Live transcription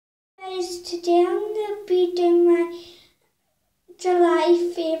guys, today I'm going to be doing my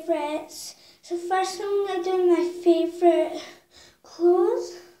July favourites. So first I'm going to do my favourite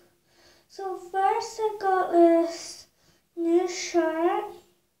clothes. So first I got this new shirt,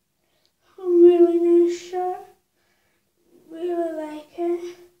 really nice shirt, really like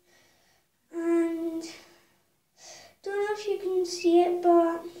it. And don't know if you can see it,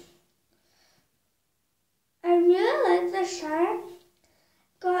 but I really like the shirt.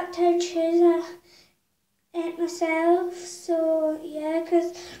 Got to choose it myself, so yeah,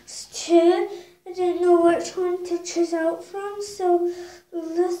 because it's two. I didn't know which one to choose out from, so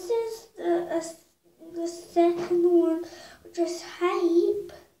this is the second one, which is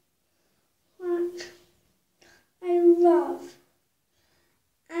Hype, which I love.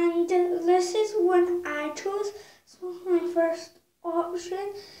 And this is one I chose. This was my first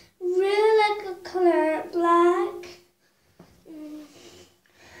option. Really like the colour black.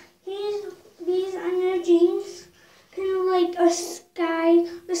 These are new jeans, kind of like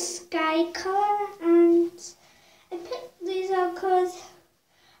the sky colour, and I picked these up because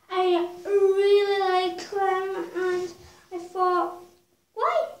I really like them, and I thought,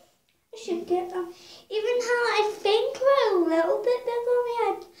 why? I should get them. Even though I think they're a little bit big on my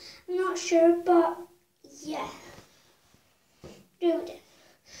head, I'm not sure, but yeah, do it.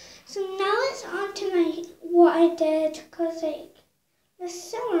 So now it's on to what I did, because like the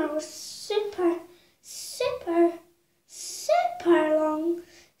summer was super long.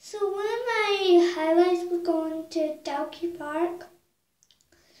 So one of my highlights was going to Dalkey Park.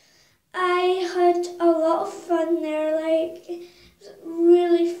 I had a lot of fun there, like it was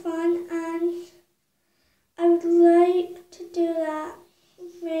really fun, and I would like to do that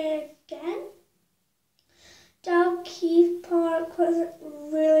again. Dalkey Park was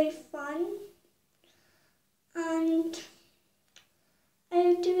really fun, and I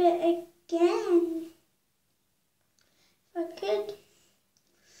would do it again if I could.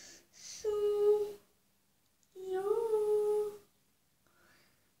 So, yeah.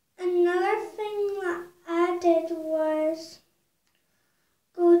 Another thing that I did was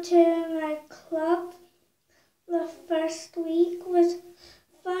go to my club. The first week was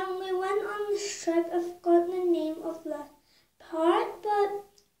fun. We went on the strip. I forgot the name of the park, but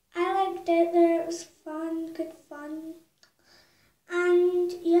I liked it there. It was fun, good fun.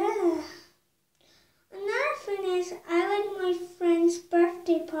 And yeah, another thing is I like my friend's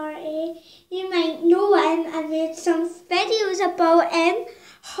birthday party. You might know him. I made some videos about him,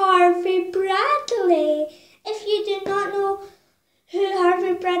 Harvey Bradley. If you do not know who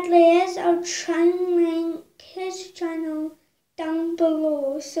Harvey Bradley is, I'll try and link his channel down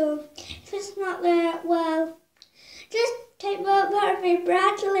below. So if it's not there, well, just type up Harvey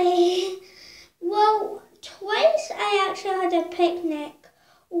Bradley. Well, twice I actually had a picnic.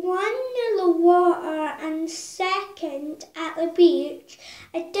 One near the water and second at the beach.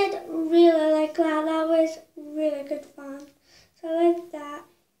 I did really like that. That was really good fun. So I like that.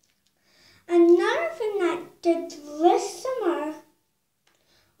 Another thing that I did this summer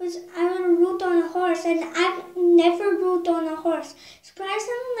was I rode on a horse, and I've never rode on a horse.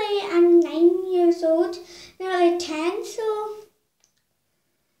 Surprisingly, I'm 9 years old, nearly 10, so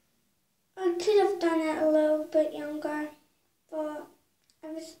I could have done it a little bit younger, but I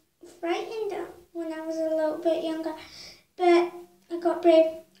was frightened when I was a little bit younger. But I got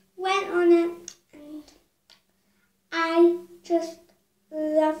brave, went on it, and I just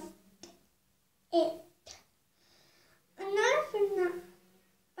loved it. Another thing that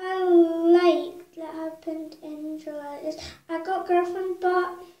I liked that happened in July is I got a girlfriend,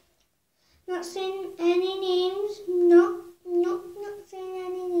 but not saying any names. Not saying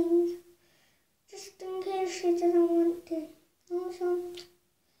any names. Just in case she doesn't want to. Also,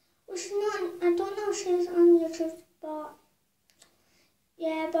 I don't know if she's on YouTube, but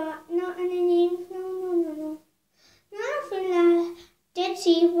yeah, but not any names. No. Another thing I did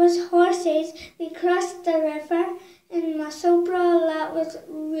see was horses. They crossed the river in Musselburgh. That was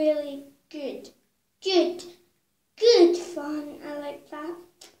really good fun. I like that.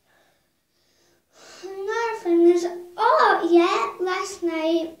 Another thing is, last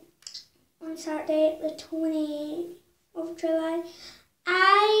night on Saturday, the 28th of July,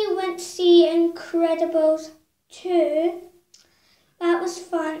 I went to see Incredibles 2. That was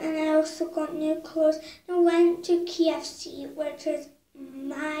fun, and I also got new clothes. I went to KFC, which is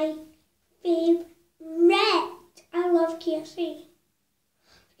my favourite. I love KFC.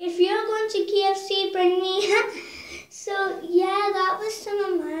 If you're going to KFC, bring me. So yeah, that was some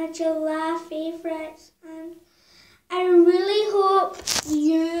of my July favourites, and I really hope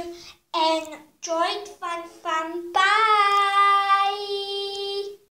you enjoyed. Fun. Bye.